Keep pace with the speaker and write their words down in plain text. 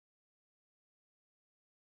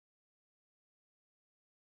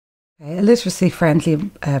A literacy-friendly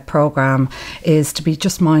programme is to be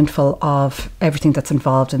just mindful of everything that's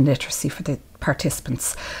involved in literacy for the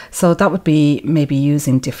participants. So that would be maybe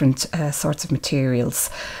using different sorts of materials.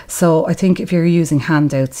 So I think if you're using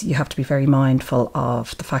handouts, you have to be very mindful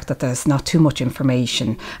of the fact that there's not too much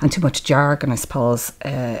information and too much jargon, I suppose,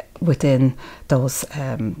 within those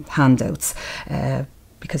handouts.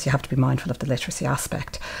 Because you have to be mindful of the literacy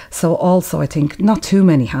aspect. So also I think not too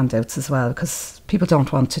many handouts as well, because people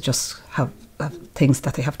don't want to just have things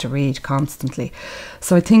that they have to read constantly.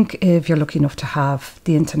 So I think if you're lucky enough to have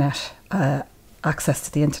the internet, access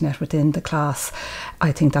to the internet within the class,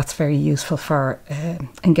 I think that's very useful for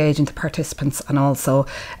engaging the participants. And also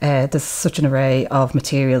there's such an array of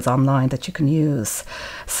materials online that you can use.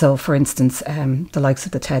 So for instance, the likes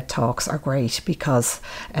of the TED Talks are great because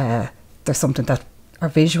there's something that are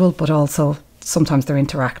visual, but also sometimes they're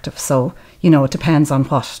interactive. So, you know, it depends on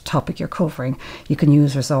what topic you're covering. You can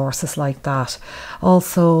use resources like that.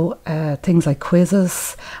 Also, things like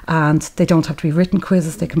quizzes, and they don't have to be written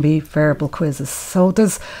quizzes, they can be verbal quizzes. So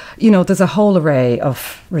there's a whole array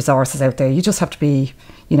of resources out there. You just have to be,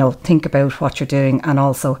 think about what you're doing, and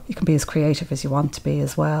also you can be as creative as you want to be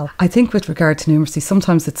as well. I think with regard to numeracy,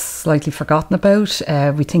 sometimes it's slightly forgotten about.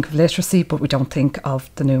 We think of literacy, but we don't think of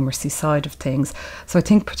the numeracy side of things. So I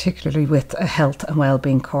think particularly with a health and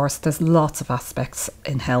wellbeing course, there's lots of aspects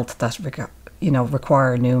in health that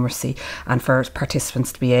require numeracy, and for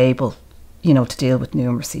participants to be able, to deal with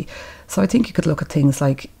numeracy. So I think you could look at things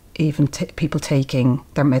like even people taking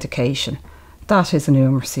their medication. That is a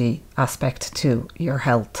numeracy aspect to your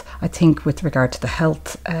health. I think with regard to the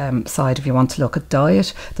health side, if you want to look at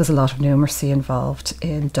diet, there's a lot of numeracy involved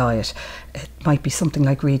in diet. It might be something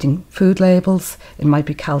like reading food labels. It might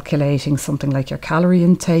be calculating something like your calorie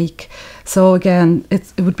intake. So again,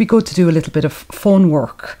 it would be good to do a little bit of fun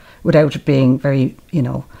work without it being very,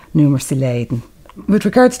 numeracy laden. With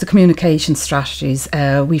regards to communication strategies,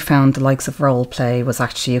 we found the likes of role play was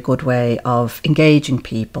actually a good way of engaging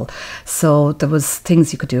people. So there was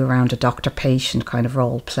things you could do around a doctor-patient kind of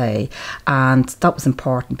role play, and that was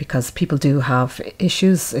important because people do have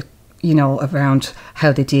issues around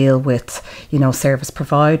how they deal with, service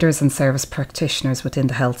providers and service practitioners within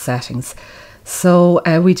the health settings. So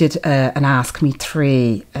we did an Ask Me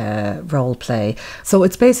 3 role play. So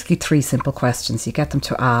it's basically 3 simple questions. You get them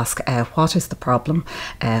to ask, what is the problem,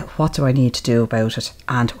 what do I need to do about it,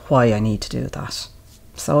 and why I need to do that.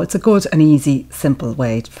 So it's a good and easy, simple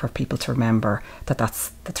way for people to remember that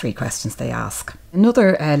that's the 3 questions they ask.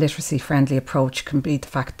 Another literacy-friendly approach can be the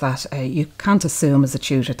fact that you can't assume as a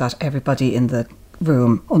tutor that everybody in the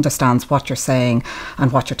room understands what you're saying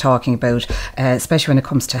and what you're talking about, especially when it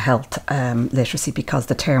comes to health literacy, because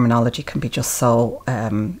the terminology can be just so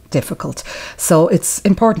difficult. So it's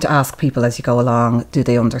important to ask people as you go along, do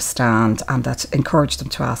they understand, and that encourage them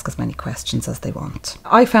to ask as many questions as they want.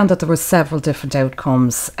 I found that there were several different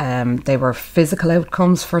outcomes. They were physical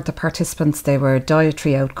outcomes for the participants, they were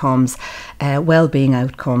dietary outcomes, wellbeing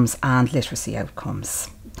outcomes, and literacy outcomes.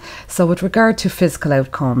 So with regard to physical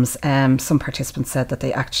outcomes, some participants said that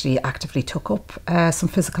they actually actively took up some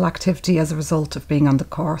physical activity as a result of being on the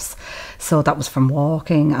course. So that was from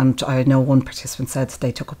walking, and I know one participant said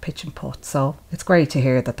they took up pitch and putt. So it's great to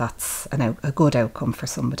hear that that's a good outcome for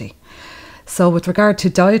somebody. So with regard to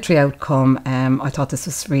dietary outcome, I thought this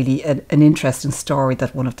was really an interesting story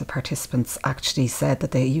that one of the participants actually said that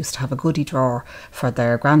they used to have a goodie drawer for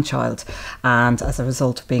their grandchild, and as a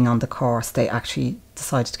result of being on the course they actually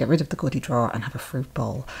decided to get rid of the goodie drawer and have a fruit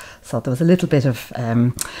bowl. So there was a little bit of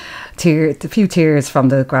a few tears from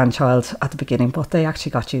the grandchild at the beginning, but they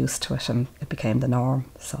actually got used to it and it became the norm.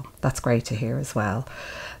 So that's great to hear as well.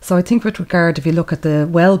 So I think with regard, if you look at the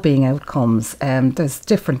wellbeing outcomes, there's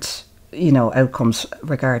different outcomes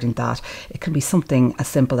regarding that. It can be something as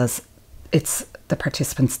simple as it's the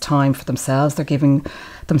participants' time for themselves. They're giving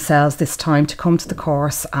themselves this time to come to the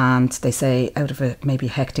course, and they say out of a maybe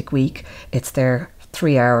hectic week, it's their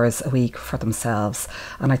 3 hours a week for themselves.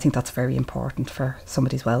 And I think that's very important for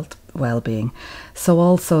somebody's well-being. So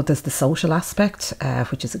also there's the social aspect,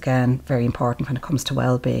 which is again very important when it comes to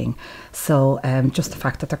well-being. So just the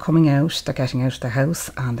fact that they're coming out, they're getting out of their house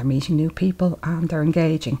and they're meeting new people and they're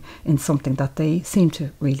engaging in something that they seem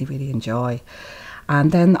to really, really enjoy.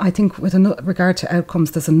 And then I think with regard to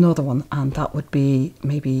outcomes, there's another one, and that would be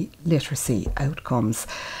maybe literacy outcomes.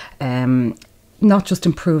 Not just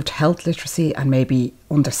improved health literacy and maybe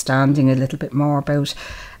understanding a little bit more about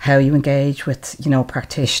how you engage with,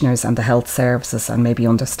 practitioners and the health services, and maybe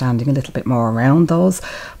understanding a little bit more around those.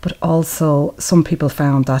 But also some people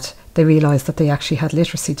found that they realised that they actually had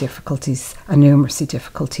literacy difficulties and numeracy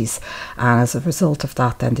difficulties, and as a result of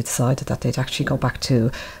that then they decided that they'd actually go back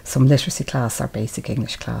to some literacy class or basic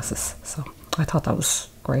English classes. So I thought that was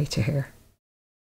great to hear.